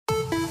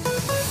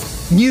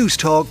News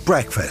Talk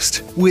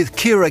Breakfast with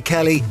Ciara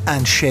Kelly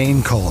and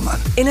Shane Coleman.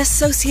 In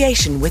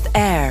association with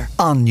AIR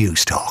on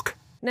News Talk.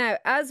 Now,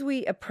 as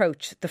we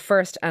approach the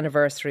first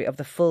anniversary of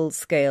the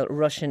full-scale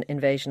Russian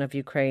invasion of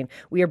Ukraine,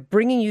 we are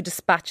bringing you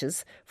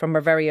dispatches from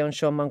our very own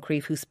Sean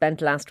Moncrief, who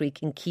spent last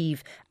week in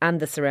Kyiv and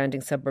the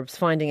surrounding suburbs,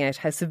 finding out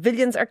how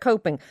civilians are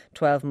coping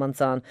 12 months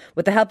on.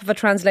 With the help of a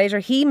translator,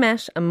 he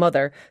met a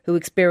mother who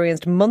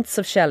experienced months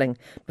of shelling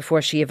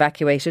before she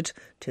evacuated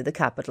to the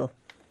capital.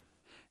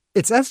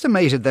 It's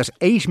estimated that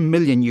 8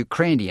 million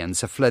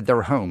Ukrainians have fled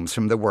their homes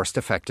from the worst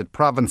affected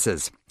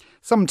provinces.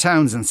 Some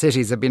towns and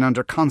cities have been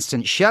under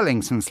constant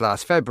shelling since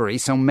last February,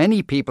 so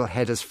many people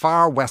head as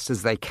far west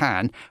as they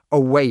can,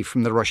 away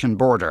from the Russian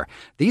border.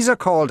 These are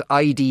called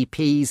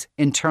IDPs,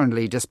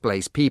 internally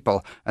displaced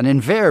people, and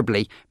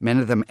invariably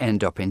many of them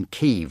end up in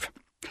Kyiv.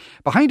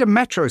 Behind a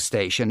metro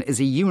station is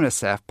a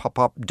UNICEF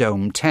pop-up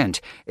dome tent.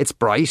 It's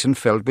bright and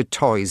filled with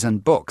toys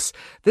and books.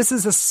 This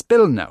is a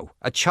Spilno,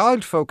 a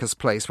child-focused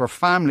place where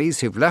families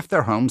who've left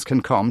their homes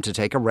can come to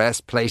take a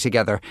rest, play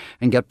together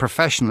and get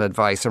professional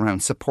advice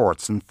around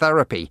supports and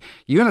therapy.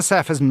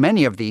 UNICEF has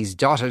many of these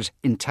dotted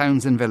in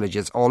towns and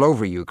villages all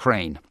over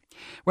Ukraine.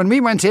 When we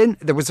went in,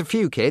 there was a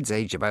few kids,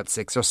 aged about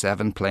 6 or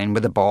 7, playing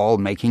with a ball,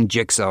 making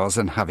jigsaws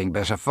and having a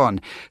bit of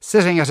fun.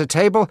 Sitting at a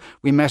table,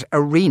 we met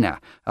Irina,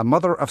 a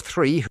mother of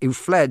 3 who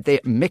fled the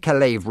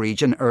Mykolaiv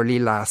region early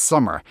last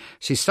summer.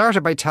 She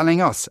started by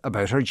telling us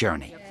about her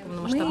journey.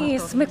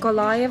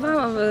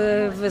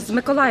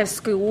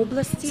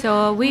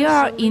 So we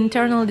are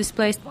internal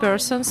displaced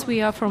persons.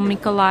 We are from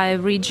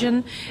Mykolaiv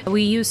region.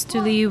 We used to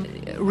live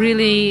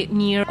really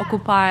near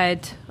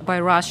occupied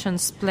by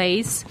Russians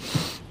place.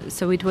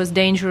 So it was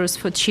dangerous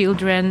for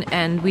children,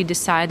 and we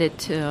decided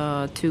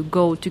to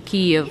go to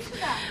Kyiv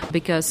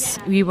because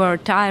we were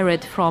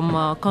tired from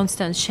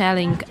constant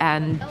shelling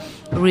and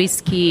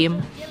risky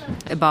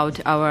about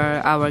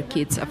our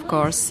kids, of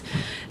course.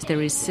 There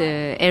is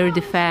air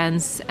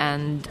defense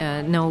and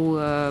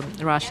no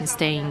Russian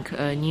staying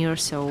near,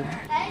 so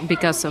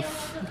because of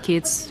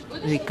kids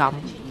we come.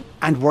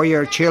 And were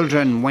your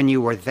children, when you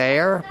were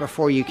there,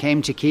 before you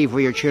came to Kyiv,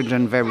 were your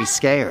children very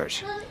scared?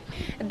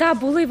 So in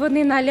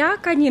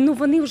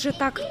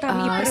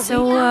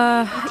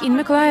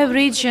Mykolaiv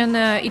region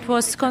it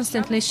was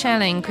constantly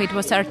shelling. It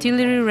was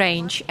artillery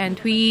range, and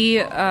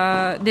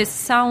the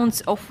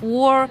sounds of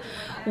war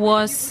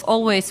was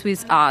always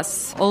with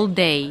us all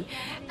day,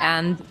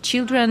 and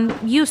children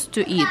used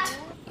to it.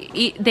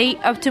 They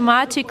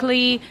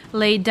automatically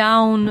lay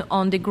down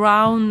on the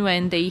ground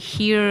when they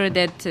hear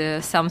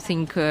that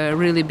something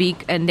really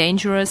big and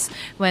dangerous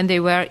when they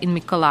were in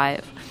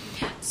Mykolaiv.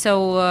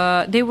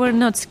 So they were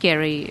not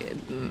scary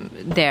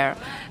there.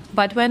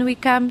 But when we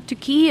come to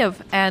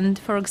Kyiv, and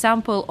for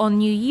example on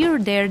New Year,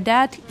 their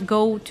dad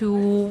go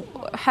to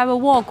have a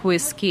walk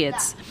with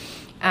kids.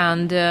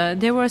 And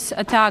there was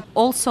attack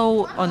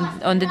also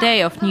on the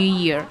day of New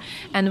Year.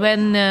 And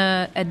when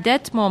at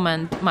that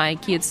moment my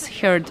kids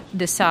heard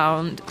the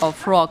sound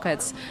of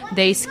rockets,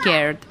 they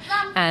scared.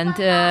 And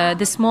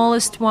the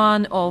smallest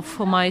one of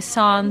my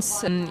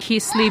sons, he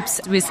sleeps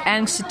with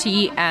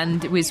anxiety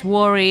and with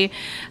worry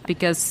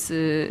because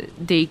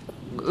they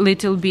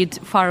little bit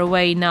far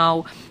away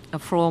now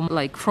from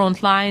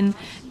front line,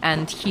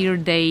 and here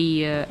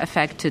they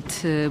affected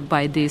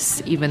by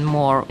this even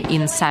more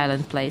in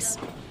silent place.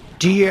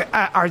 Do you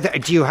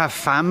have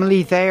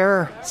family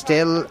there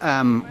still,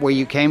 where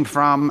you came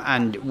from,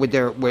 and would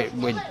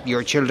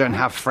your children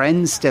have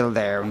friends still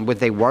there, and would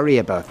they worry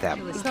about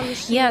them?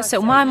 Yeah,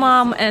 so my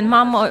mom and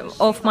mom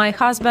of my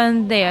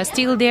husband, they are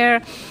still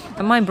there.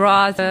 My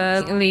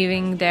brother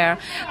living there.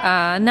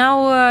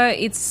 Now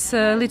it's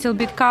a little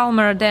bit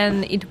calmer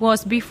than it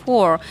was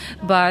before,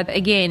 but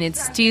again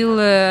it's still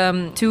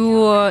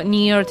too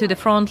near to the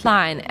front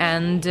line.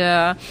 And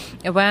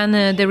when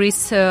there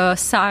is a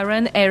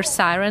siren, air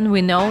siren,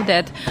 we know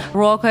that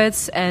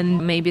rockets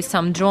and maybe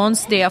some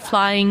drones, they are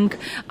flying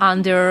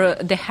under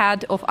the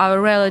head of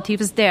our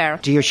relatives there.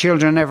 Do your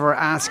children ever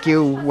ask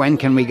you, when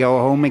can we go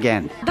home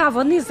again?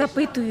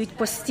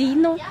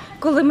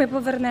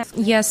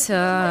 Yes,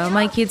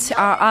 my kids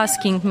are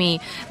asking me,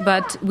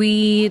 but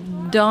we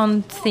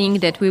don't think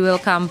that we will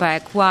come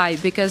back. Why?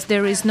 Because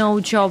there is no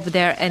job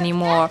there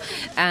anymore,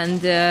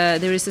 and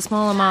there is a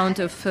small amount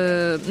of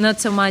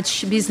not so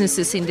much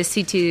businesses in the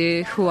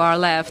city who are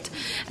left,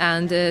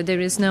 and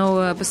there is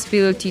no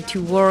possibility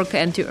to work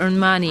and to earn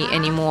money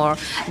anymore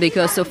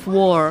because of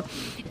war.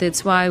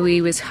 That's why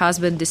we, with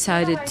husband,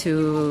 decided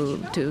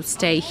to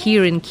stay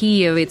here in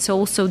Kyiv. It's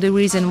also the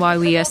reason why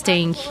we are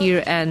staying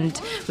here,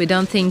 and we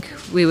don't think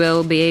we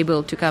will be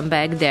able to come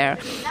back there.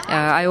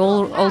 I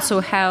also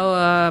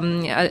have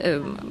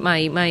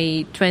my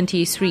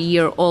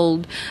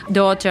 23-year-old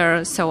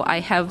daughter, so I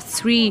have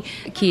 3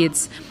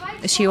 kids.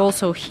 She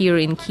also here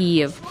in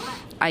Kyiv.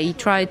 I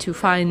try to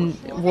find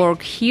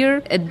work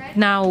here. At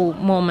now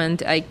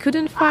moment I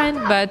couldn't find,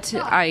 but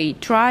I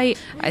try.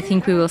 I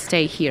think we will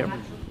stay here.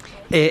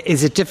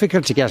 Is it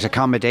difficult to get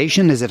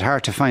accommodation? Is it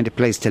hard to find a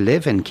place to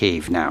live in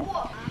Kyiv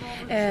now?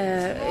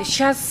 Now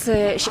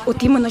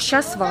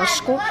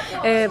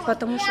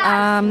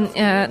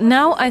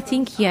I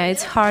think,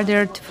 it's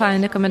harder to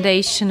find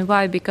accommodation.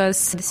 Why?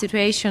 Because the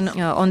situation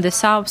on the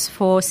south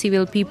for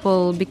civil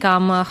people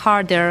become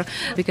harder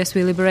because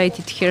we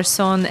liberated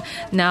Kherson.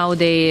 Now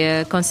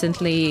they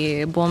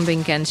constantly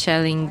bombing and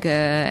shelling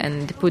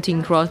and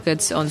putting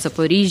rockets on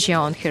Zaporizhia,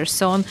 on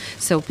Kherson.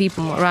 So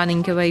people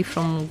running away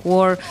from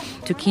war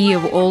to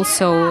Kiev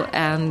also,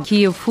 and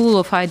Kiev full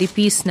of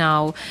IDPs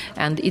now,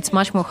 and it's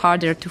much more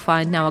harder to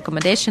find now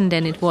accommodation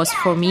than it was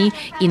for me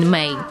in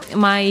May.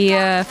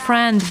 My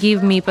friend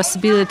gave me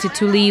possibility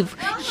to live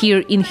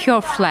here in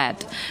her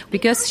flat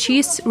because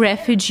she's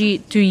refugee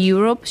to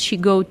Europe. She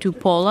go to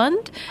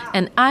Poland,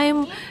 and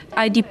I'm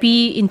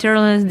IDP,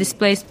 internally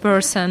displaced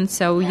person.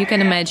 So you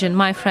can imagine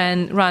my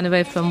friend ran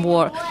away from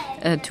war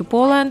to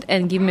Poland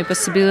and give me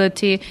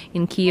possibility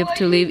in Kiev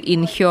to live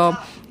in her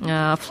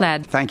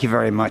flat. Thank you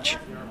very much.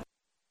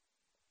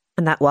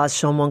 And that was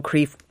Sean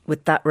Moncrief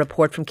with that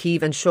report from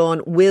Kyiv. And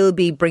Sean will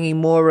be bringing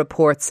more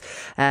reports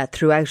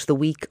throughout the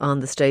week on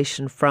the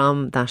station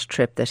from that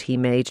trip that he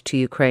made to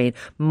Ukraine,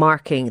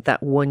 marking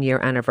that 1 year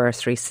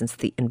anniversary since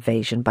the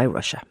invasion by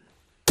Russia.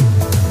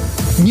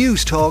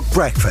 News Talk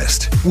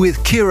Breakfast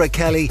with Ciara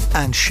Kelly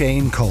and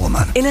Shane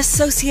Coleman. In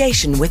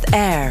association with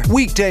AIR.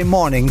 Weekday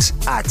mornings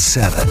at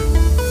 7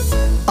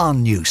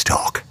 on News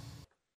Talk.